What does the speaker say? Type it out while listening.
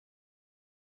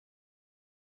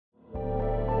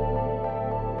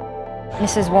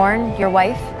Mrs. Warren, your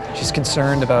wife? She's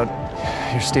concerned about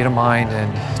your state of mind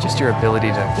and just your ability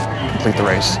to complete the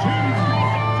race.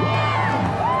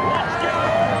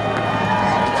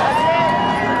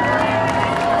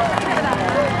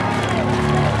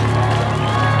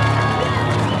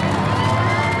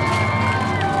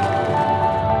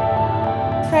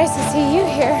 Surprised to see you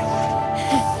here.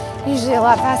 Usually a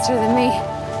lot faster than me.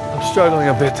 I'm struggling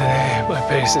a bit today. My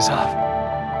pace is off.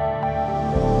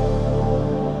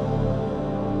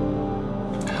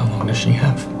 How long does she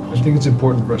have? I think it's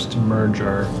important for us to merge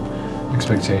our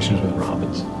expectations with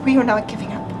Robin's. We are not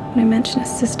giving up. When I mention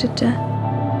assisted death,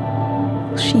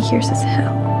 she hears as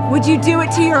hell. Would you do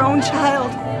it to your own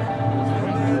child?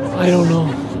 I don't know.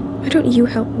 Why don't you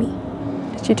help me?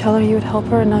 Did you tell her you would help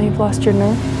her and now you've lost your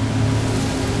nerve?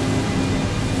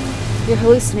 You're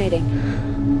hallucinating.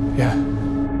 Yeah.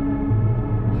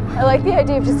 I like the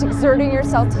idea of just exerting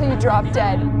yourself till you drop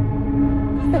dead.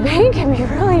 The pain can be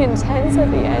really intense at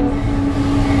the end.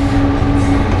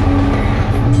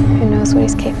 Who knows what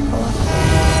he's capable of?